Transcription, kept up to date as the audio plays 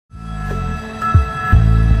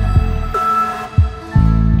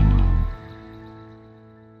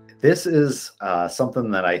This is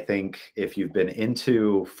something that I think if you've been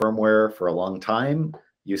into firmware for a long time,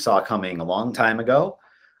 you saw coming a long time ago.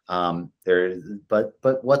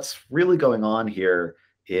 But what's really going on here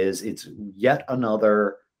is it's yet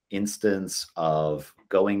another instance of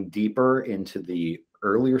going deeper into the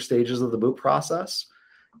earlier stages of the boot process.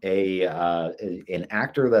 An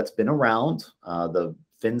actor that's been around, the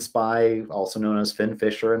FinSpy, also known as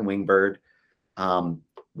FinFisher and Wingbird,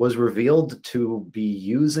 was revealed to be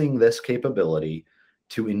using this capability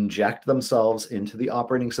to inject themselves into the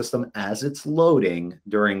operating system as it's loading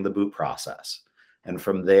during the boot process. And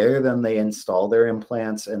from there, then they install their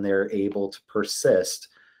implants and they're able to persist,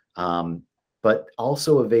 but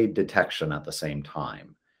also evade detection at the same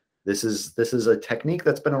time. This is a technique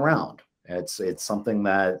that's been around. It's something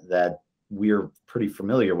that we're pretty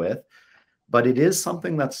familiar with, but it is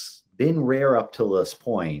something that's been rare up till this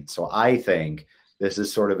point. So I think this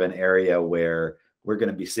is sort of an area where we're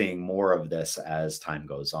going to be seeing more of this as time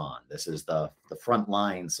goes on. This is the front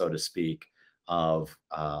line, so to speak, of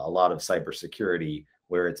a lot of cybersecurity,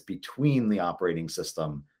 where it's between the operating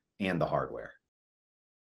system and the hardware.